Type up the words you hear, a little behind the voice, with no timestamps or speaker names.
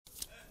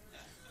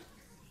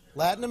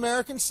Latin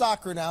American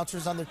soccer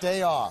announcers on their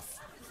day off.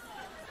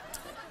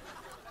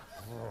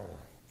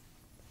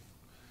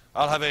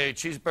 I'll have a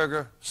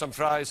cheeseburger, some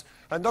fries,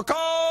 and a Coke!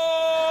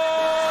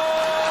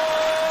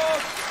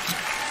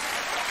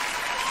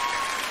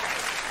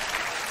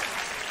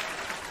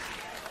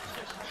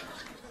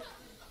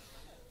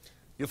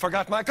 You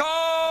forgot my Coke!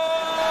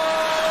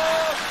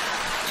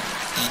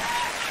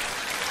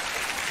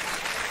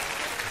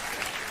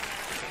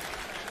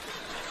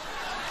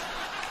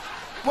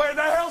 Where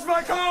the hell's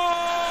my Coke?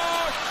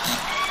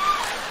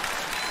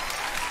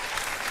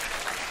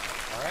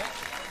 All right.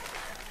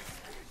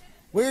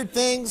 Weird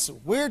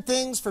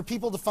things for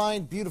people to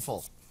find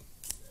beautiful.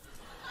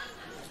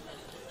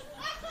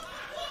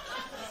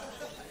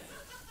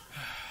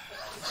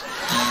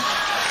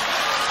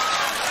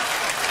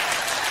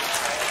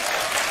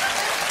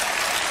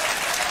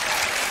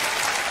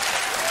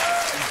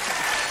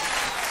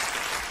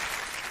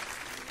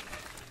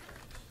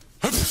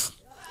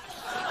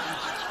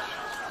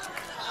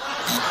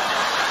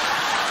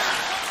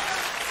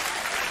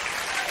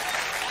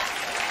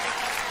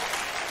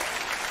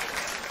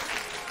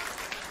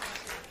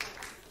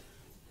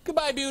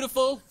 Goodbye,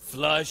 beautiful.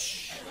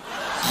 Flush.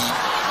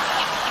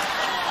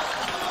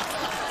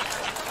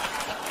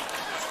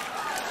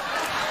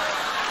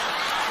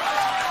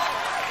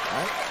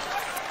 Right?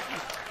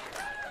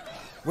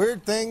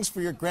 Weird things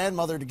for your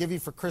grandmother to give you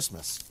for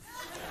Christmas.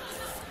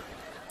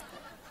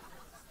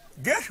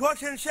 Guess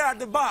what's inside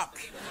the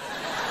box?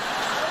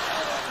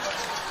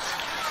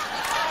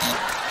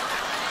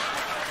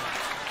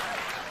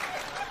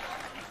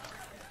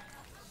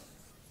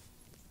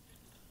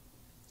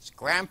 It's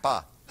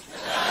Grandpa.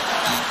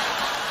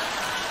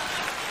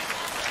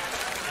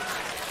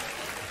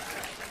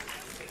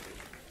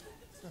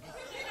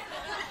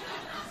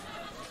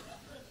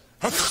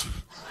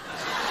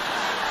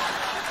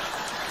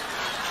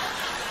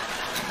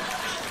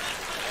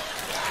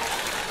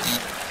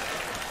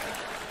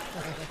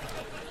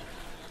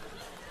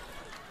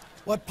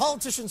 What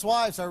politicians'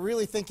 wives are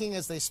really thinking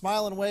as they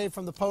smile and wave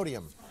from the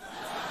podium.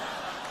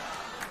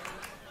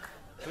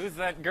 Who's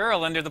that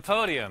girl under the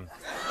podium?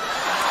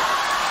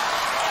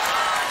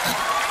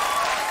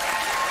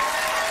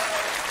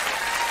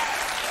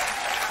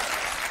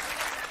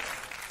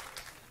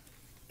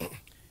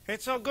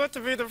 It's so good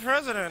to be the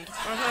president.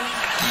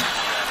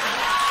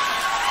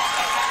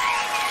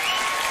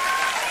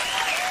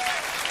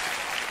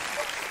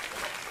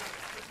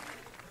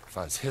 If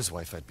I was his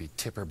wife, I'd be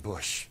Tipper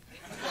Bush.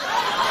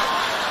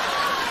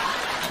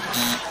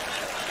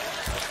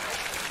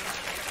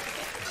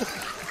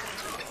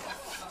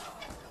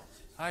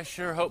 I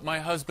sure hope my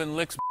husband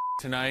licks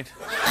tonight.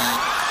 It's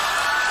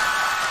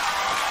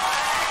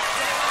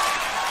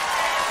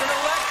an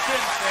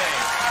election thing.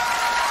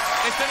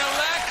 It's an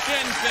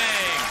election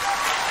thing.